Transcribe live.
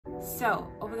So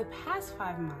over the past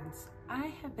 5 months, I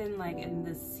have been like in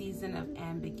this season of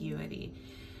ambiguity,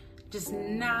 just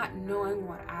not knowing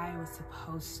what I was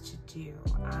supposed to do.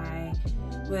 I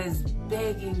was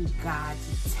begging God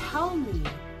to tell me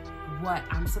what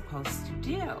I'm supposed to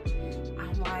do.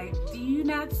 I'm like, do you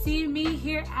not see me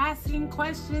here asking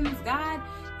questions? God,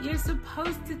 you're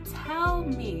supposed to tell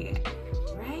me,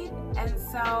 right? And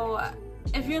so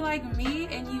if you're like me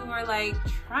and you are like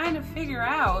trying to figure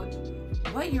out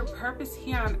what your purpose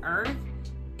here on earth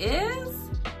is,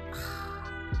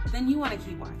 then you want to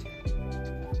keep watching.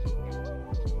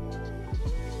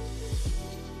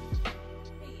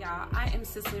 Hey y'all, I am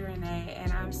Cicely Renee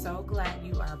and I'm so glad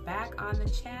you are back on the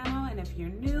channel. And if you're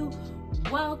new,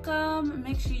 welcome.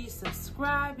 Make sure you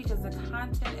subscribe because the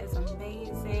content is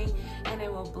amazing and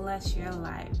it will bless your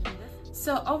life.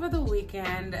 So over the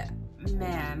weekend,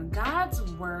 man, God's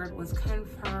word was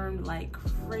confirmed like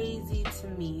crazy to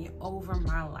me over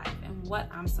my life and what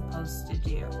I'm supposed to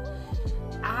do.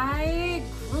 I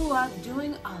grew up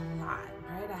doing a lot,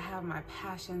 right? I have my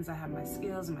passions, I have my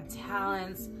skills, my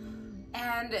talents,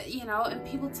 and and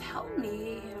people tell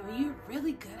me, you're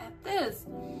really good at this.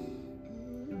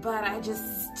 But I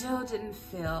just still didn't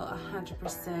feel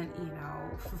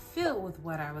 100%, fulfilled with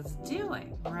what I was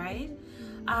doing, right?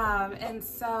 And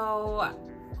so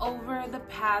over the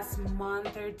past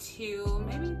month or two,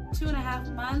 maybe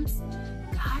 2.5 months,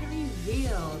 God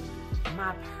revealed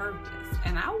my purpose.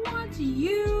 And I want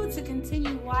you to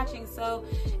continue watching. So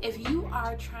if you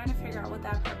are trying to figure out what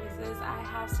that purpose is, I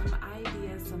have some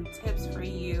ideas, some tips for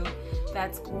you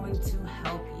that's going to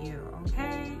help you,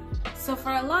 okay? So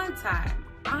for a long time,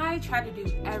 I tried to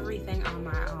do everything on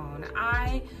my own.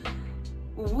 I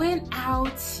went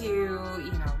out to,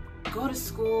 go to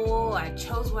school. I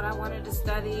chose what I wanted to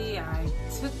study. I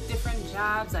took different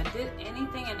jobs. I did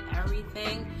anything and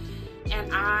everything. And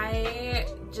I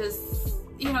just,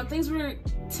 things were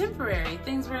temporary.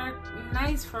 Things were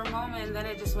nice for a moment, and then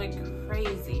it just went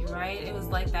crazy, right? It was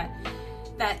like that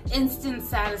instant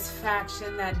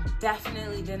satisfaction that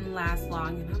definitely didn't last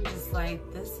long. And I'm just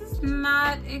like, this is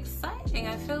not exciting.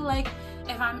 I feel like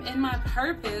if I'm in my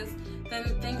purpose, then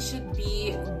things should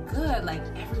be good, like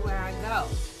everywhere I go.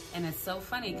 And it's so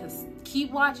funny because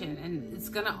keep watching and it's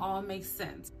gonna all make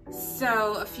sense.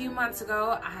 So a few months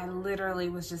ago, I literally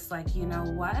was just like, you know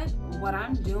what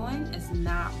I'm doing is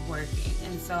not working.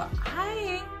 And so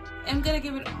I am gonna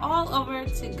give it all over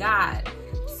to God,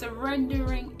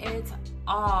 surrendering it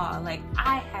all. Like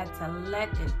I had to let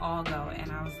it all go.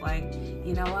 And I was like,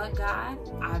 you know what, God,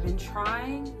 I've been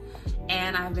trying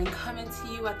and I've been coming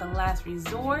to you at the last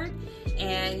resort.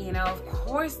 And of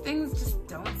course things just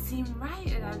don't seem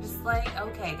right. And I'm just like,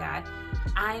 okay, God,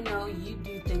 I know you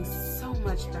do things so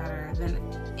much better than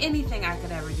anything I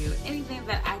could ever do, anything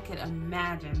that I could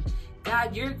imagine.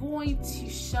 God, you're going to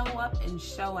show up and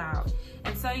show out.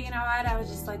 And so, I was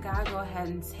just like, God, go ahead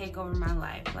and take over my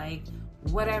life. Like,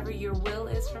 whatever your will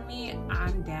is for me,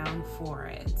 I'm down for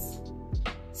it.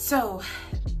 So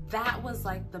that was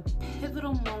like the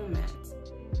pivotal moment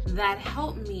that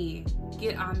helped me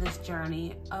get on this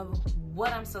journey of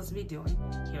what I'm supposed to be doing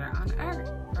here on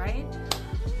earth, right?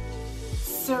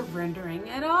 Surrendering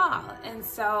it all. And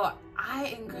so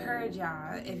I encourage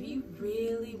y'all, if you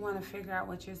really want to figure out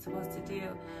what you're supposed to do,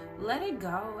 let it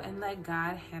go and let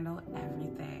God handle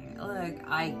everything. Look,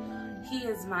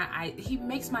 he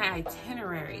makes my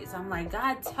itineraries. I'm like,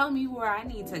 God, tell me where I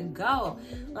need to go.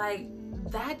 Like,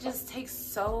 that just takes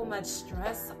so much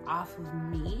stress off of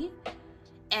me.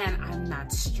 And I'm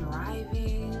not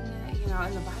striving,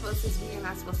 in the Bible it says we are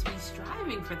not supposed to be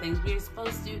striving for things. We are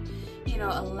supposed to,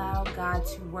 allow God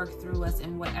to work through us,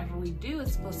 and whatever we do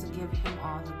is supposed to give him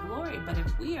all the glory. But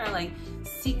if we are like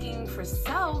seeking for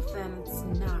self, then it's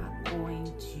not going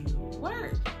to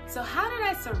work. So how did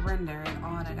I surrender it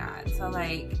all to God? So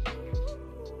like,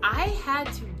 I had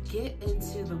to get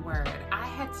into the word. I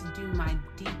had to do my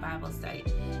deep Bible study.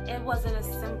 It wasn't a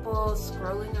simple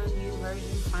scrolling on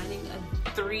YouVersion, finding a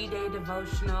 3-day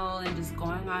devotional and just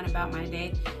going on about my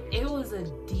day. It was a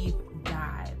deep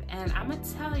dive. And I'm gonna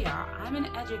tell y'all, I'm an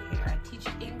educator. I teach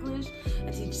English,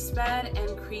 I teach SPED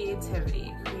and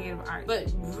creativity, creative art.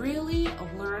 But really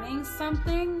learning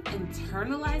something,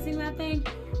 internalizing that thing,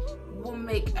 will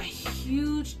make a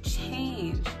huge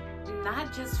change.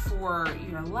 Not just for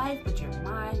your life, but your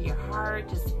mind, your heart,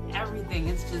 just everything.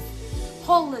 It's just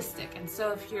holistic. And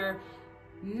so if you're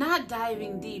not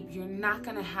diving deep, you're not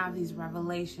going to have these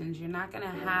revelations. You're not going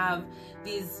to have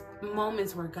these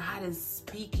moments where God is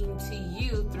speaking to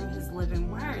you through his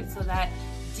living word. So that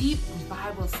deep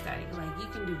Bible study, like you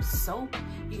can do SOAP,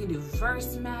 you can do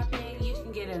verse mapping, you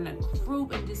can get in a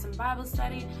group and do some Bible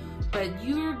study, but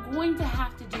you're going to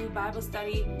have to do Bible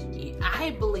study.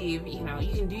 I believe, you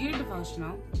can do your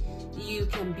devotional. You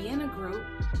can be in a group.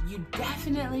 You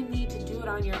definitely need to do it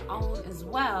on your own as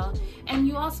well. And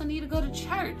you also need to go to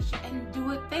church and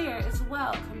do it there as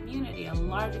well. Community, a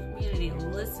larger community,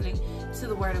 listening to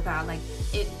the Word of God. Like,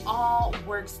 it all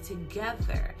works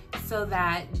together so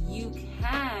that you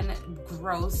can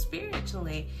grow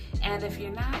spiritually. And if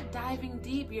you're not diving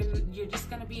deep, you're just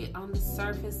going to be on the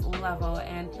surface level.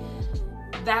 And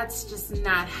that's just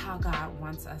not how God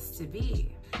wants us to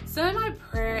be. So in my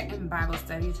prayer and Bible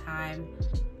study time,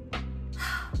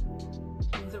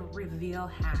 the reveal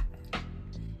happened.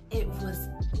 It was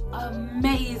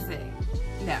amazing.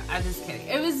 No, I'm just kidding.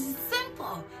 It was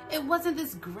simple. It wasn't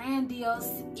this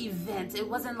grandiose event. It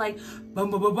wasn't like boom,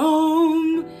 boom, boom,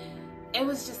 boom. It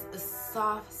was just a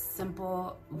soft,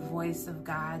 simple voice of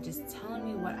God just telling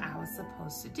me what I was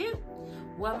supposed to do.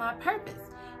 What my purpose.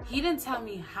 He didn't tell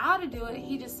me how to do it.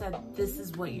 He just said, this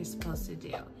is what you're supposed to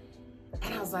do.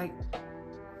 And I was like,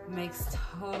 makes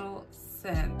total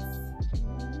sense.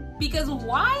 Because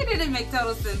why did it make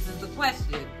total sense is the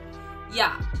question.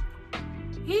 Yeah.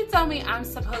 He told me I'm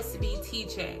supposed to be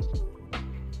teaching.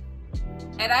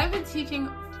 And I've been teaching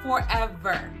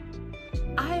forever.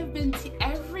 I have been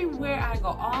everywhere I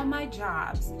go, all my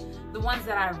jobs, the ones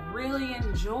that I really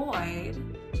enjoyed,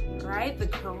 right? The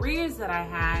careers that I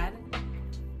had,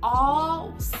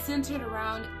 all centered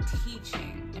around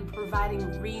teaching and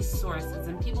providing resources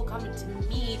and people coming to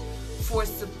me for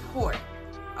support.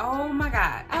 Oh my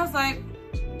God. I was like,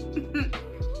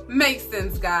 makes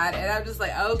sense, God. And I'm just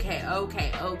like, okay.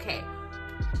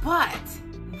 But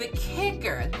the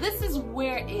kicker, this is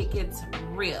where it gets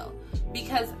real.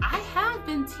 Because I have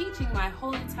been teaching my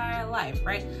whole entire life,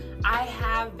 right?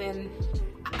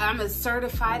 I'm a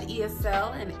certified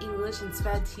ESL and English and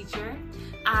SPED teacher.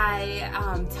 I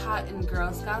taught in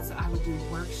Girl Scouts, so I would do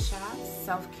workshops,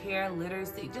 self-care,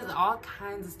 literacy, just all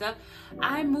kinds of stuff.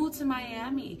 I moved to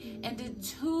Miami and did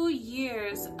 2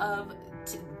 years of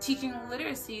teaching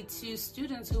literacy to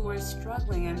students who were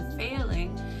struggling and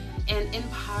failing in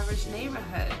impoverished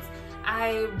neighborhoods.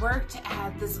 I worked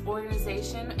at this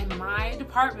organization and my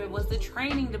department was the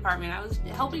training department. I was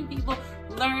helping people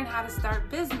learn how to start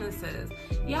businesses.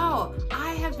 Yo,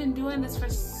 I have been doing this for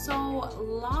so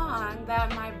long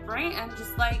that my brain, I'm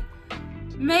just like,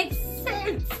 makes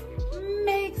sense.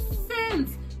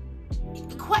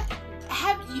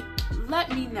 Let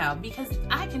me know, because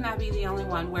I cannot be the only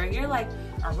one where you're like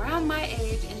around my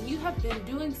age and you have been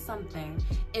doing something.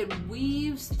 It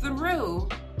weaves through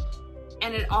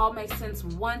and it all makes sense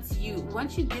once you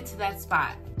get to that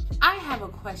spot. I have a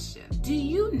question. Do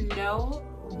you know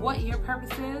what your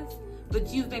purpose is, but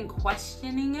you've been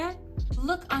questioning it?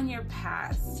 Look on your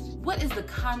past. What is the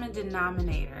common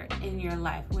denominator in your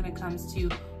life when it comes to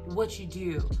what you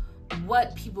do?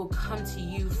 What people come to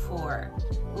you for?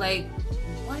 Like,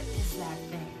 what is that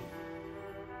thing?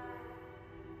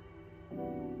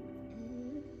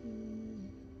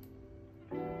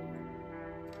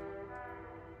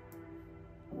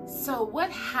 So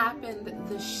what happened,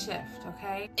 the shift,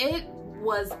 okay? It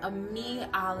was a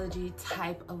meology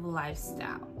type of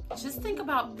lifestyle. Just think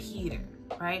about Peter,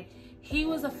 right? He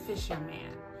was a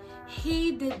fisherman.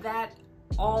 He did that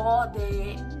all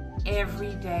day,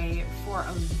 every day for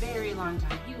a very long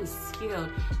time. He was skilled.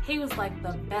 He was like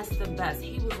the best of best.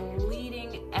 He was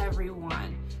leading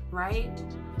everyone, right?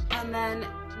 And then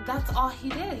that's all he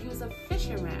did. He was a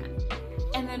fisherman.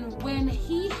 And then when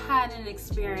he had an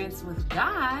experience with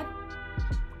God,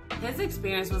 his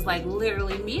experience was like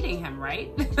literally meeting him, right?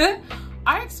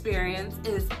 Our experience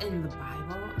is in the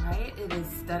Bible, right? It is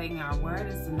studying our word.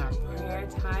 It's in our prayer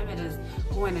time. It is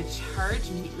going to church.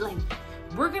 Like,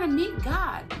 we're going to meet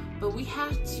God, but we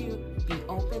have to be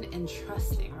open and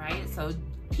trusting, right? So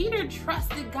Peter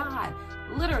trusted God,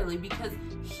 literally, because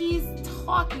he's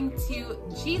talking to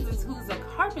Jesus, who's a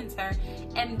carpenter,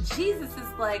 and Jesus is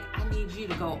like, I need you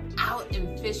to go out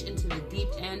and fish into the deep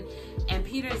end. And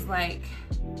Peter's like,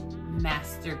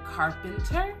 Master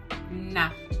Carpenter,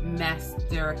 not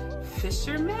Master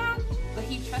Fisherman, but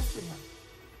he trusted him.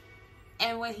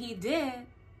 And when he did,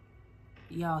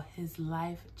 y'all, his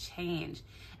life changed.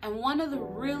 And one of the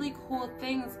really cool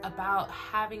things about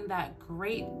having that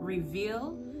great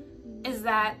reveal is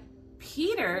that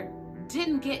Peter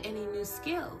didn't get any new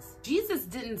skills. Jesus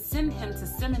didn't send him to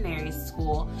seminary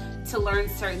school to learn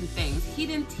certain things. He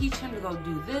didn't teach him to go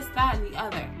do this, that, and the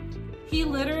other. He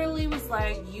literally was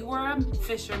like, you are a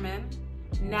fisherman,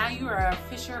 now you are a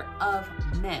fisher of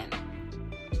men.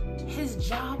 His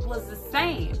job was the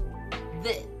same.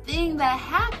 The thing that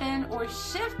happened or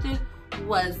shifted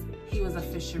was he was a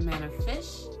fisherman of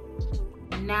fish.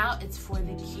 Now it's for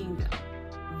the kingdom.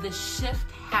 The shift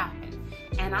happened.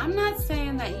 And I'm not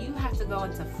saying that you have to go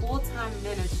into full-time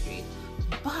ministry,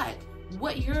 but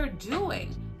what you're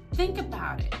doing, think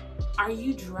about it. Are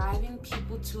you driving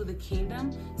people to the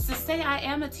kingdom? So say I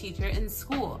am a teacher in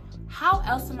school. How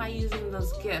else am I using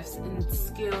those gifts and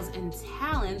skills and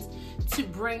talents to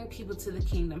bring people to the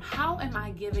kingdom? How am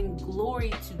I giving glory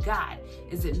to God?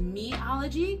 Is it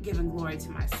meology, giving glory to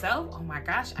myself? Oh my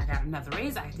gosh, I got another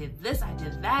raise. I did this, I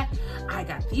did that. I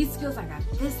got these skills, I got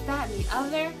this, that, and the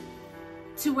other.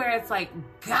 To where it's like,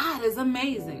 God is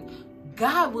amazing.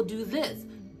 God will do this.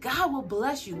 God will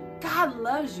bless you. God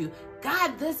loves you.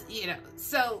 God this,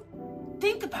 So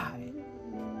think about it.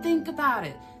 Think about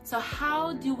it. So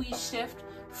how do we shift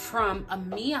from a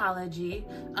meology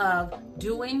of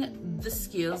doing the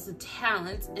skills, the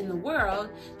talents in the world,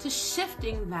 to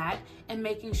shifting that and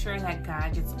making sure that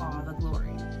God gets all the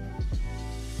glory?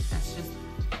 That's just,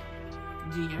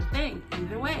 do your thing.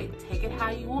 Either way, take it how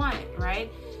you want it,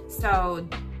 right? So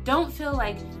don't feel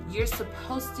like you're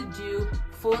supposed to do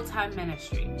full-time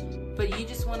ministry, but you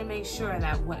just want to make sure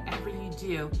that whatever you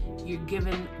do, you're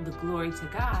giving the glory to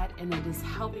God and it is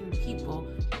helping people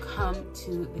come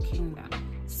to the kingdom.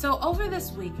 So over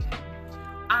this weekend,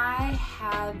 I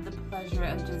had the pleasure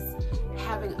of just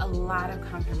having a lot of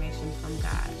confirmation from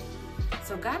God.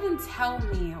 So God didn't tell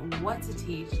me what to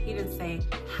teach. He didn't say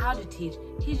how to teach.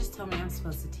 He just told me I'm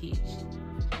supposed to teach.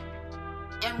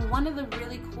 And one of the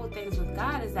really cool things with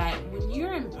God is that when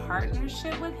you're in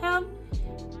partnership with Him,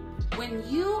 when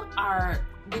you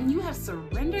have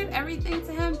surrendered everything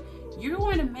to Him, you're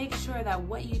going to make sure that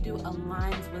what you do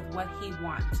aligns with what He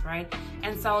wants, right?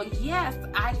 And so, yes,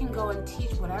 I can go and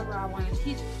teach whatever I want to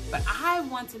teach, but I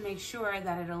want to make sure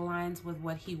that it aligns with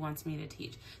what He wants me to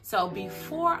teach. So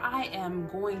before I am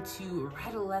going to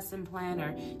write a lesson plan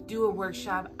or do a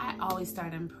workshop, I always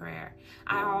start in prayer.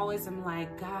 I always am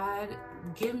like, God,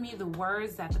 give me the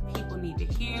words that the people need to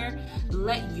hear.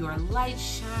 Let your light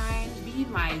shine. Be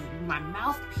my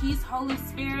mouthpiece, Holy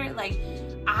Spirit. Like,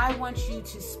 I want you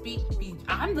to speak.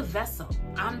 I'm the vessel.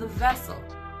 I'm the vessel.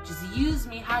 Just use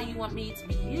me how you want me to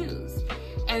be used.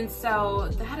 And so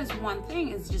that is one thing,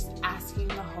 is just asking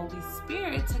the Holy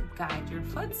Spirit to guide your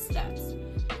footsteps.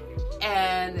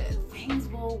 And things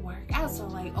will work out. So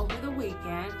like over the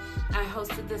weekend, I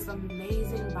hosted this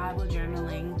amazing Bible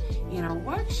journaling,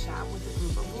 workshop with a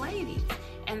group of ladies.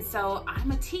 And so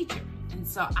I'm a teacher. And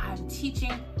so I'm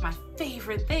teaching my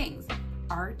favorite things: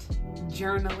 art,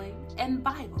 journaling, and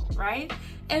Bible, right?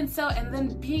 And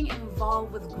then being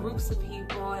involved with groups of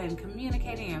people and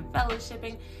communicating and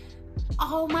fellowshipping,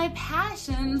 all my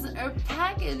passions are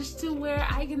packaged to where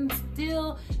I can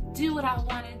still do what I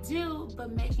want to do,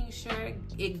 but making sure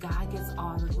God gets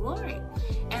all the glory.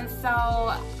 And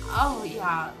so,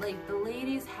 like the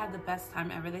ladies had the best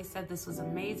time ever. They said this was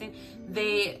amazing.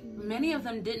 Many of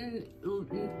them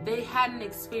they hadn't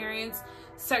experienced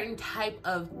certain type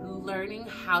of learning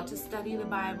how to study the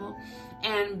Bible,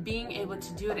 and being able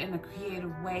to do it in a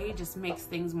creative way just makes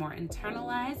things more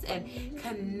internalized and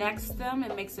connects them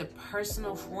and makes it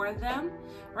personal for them,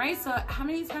 right? So how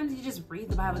many times do you just read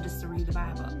the Bible just to read the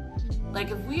Bible?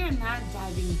 Like, if we are not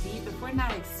diving deep, if we're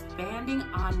not expanding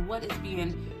on what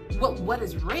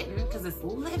is written, because it's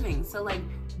living, so like,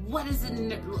 what is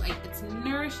it, like, it's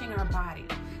nourishing our body.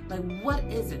 Like, what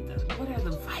is it? What are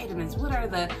the vitamins? What are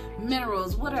the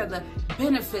minerals? What are the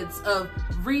benefits of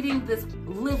reading this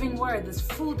living word, this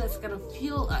food that's gonna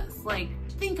fuel us? Like,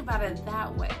 think about it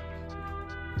that way.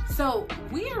 So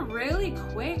we are really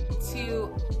quick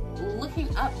to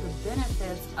looking up the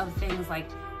benefits of things like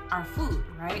our food,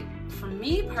 right? For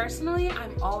me personally,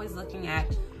 I'm always looking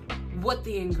at what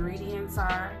the ingredients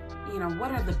are.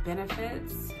 What are the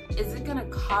benefits? Is it gonna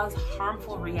cause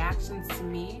harmful reactions to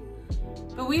me?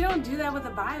 But we don't do that with the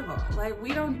Bible. Like,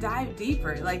 we don't dive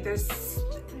deeper. Like, oh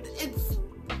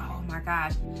my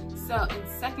gosh. So in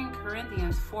 2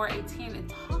 Corinthians 4:18, it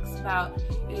talks about,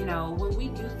 when we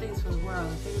do things for the world,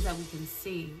 the things that we can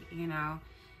see,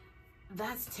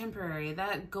 that's temporary.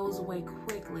 That goes away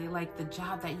quickly. Like the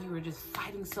job that you were just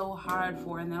fighting so hard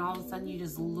for, and then all of a sudden you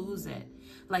just lose it.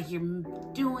 Like, you're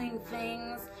doing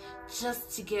things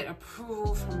just to get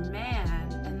approval from man,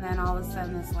 and then all of a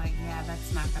sudden it's like, yeah,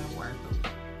 that's not gonna work.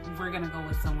 We're gonna go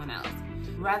with someone else,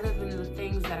 rather than the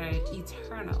things that are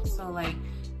eternal. So like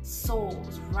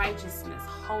souls, righteousness,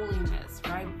 holiness,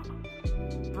 right?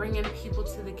 Bringing people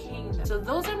to the kingdom. So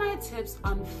those are my tips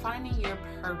on finding your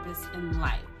purpose in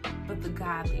life, but the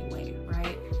godly way,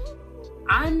 right?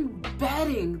 I'm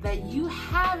betting that you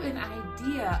have an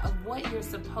idea of what you're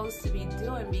supposed to be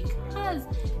doing, because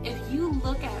if you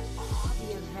look at all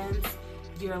the events,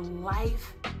 your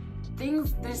life,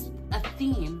 there's a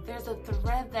theme, there's a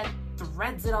thread that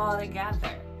threads it all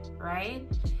together, right?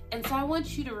 And so I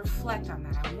want you to reflect on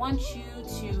that. I want you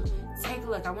to take a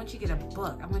look. I want you to get a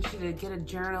book. I want you to get a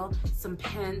journal, some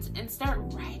pens, and start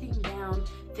writing down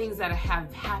things that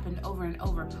have happened over and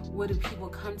over. What do people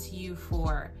come to you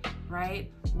for,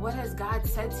 right? What has God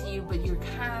said to you, but you're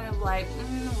kind of like,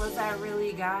 was that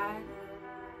really God?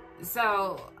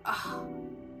 So,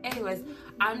 anyways,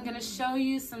 I'm going to show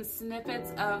you some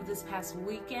snippets of this past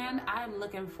weekend. I'm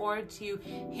looking forward to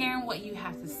hearing what you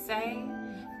have to say.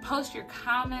 Post your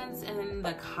comments in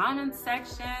the comments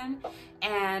section.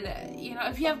 And,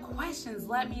 if you have questions,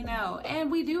 let me know.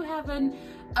 And we do have a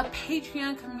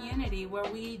Patreon community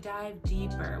where we dive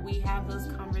deeper. We have those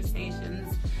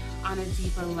conversations on a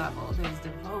deeper level. There's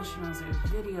devotionals, there's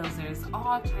videos, there's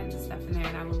all kinds of stuff in there,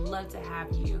 and I would love to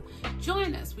have you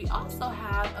join us. We also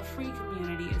have a free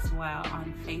community as well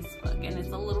on Facebook, and it's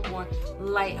a little more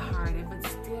lighthearted, but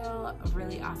still a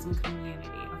really awesome community,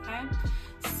 okay?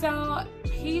 So,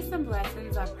 peace and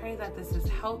blessings. I pray that this has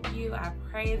helped you. I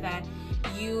pray that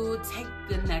you take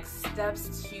the next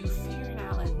steps to figuring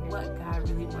out what God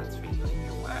really wants for you in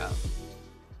your world.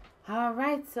 All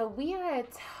right, so we are at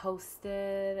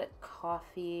Toasted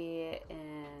Coffee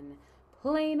in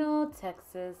Plano,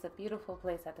 Texas, a beautiful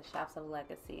place at the Shops of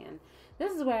Legacy. And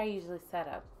this is where I usually set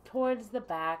up, towards the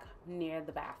back near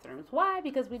the bathrooms. Why?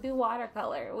 Because we do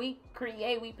watercolor. We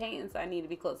create, we paint, and so I need to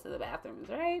be close to the bathrooms,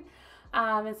 right?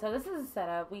 And so this is a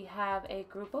setup. We have a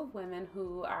group of women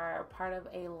who are part of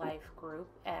a life group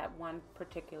at one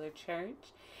particular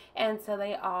church. And so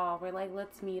they all were like,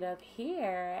 let's meet up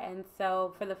here. And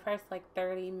so for the first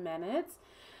 30 minutes,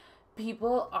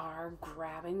 people are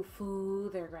grabbing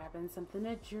food. They're grabbing something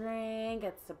to drink.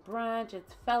 It's a brunch.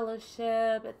 It's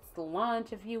fellowship. It's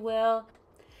lunch, if you will.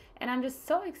 And I'm just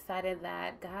so excited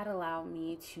that God allowed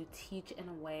me to teach in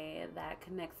a way that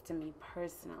connects to me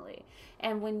personally.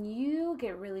 And when you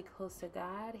get really close to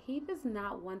God, He does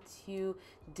not want to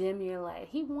dim your light.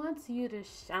 He wants you to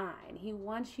shine. He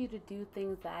wants you to do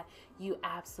things that you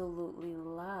absolutely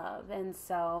love. And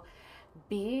so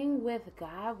being with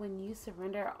God, when you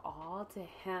surrender all to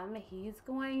Him, He's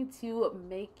going to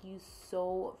make you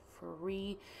so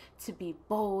free to be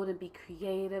bold and be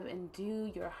creative and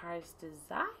do your heart's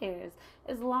desires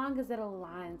as long as it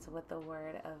aligns with the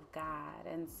Word of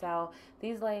God. And so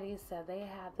these ladies said they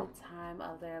had the time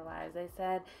of their lives. They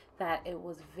said that it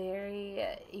was very,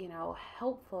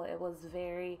 helpful. It was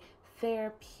very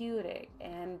therapeutic,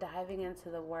 and diving into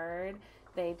the Word,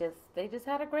 they just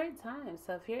had a great time.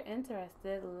 So if you're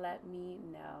interested, let me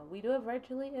know. We do it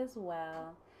virtually as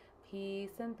well.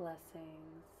 Peace and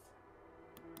blessings.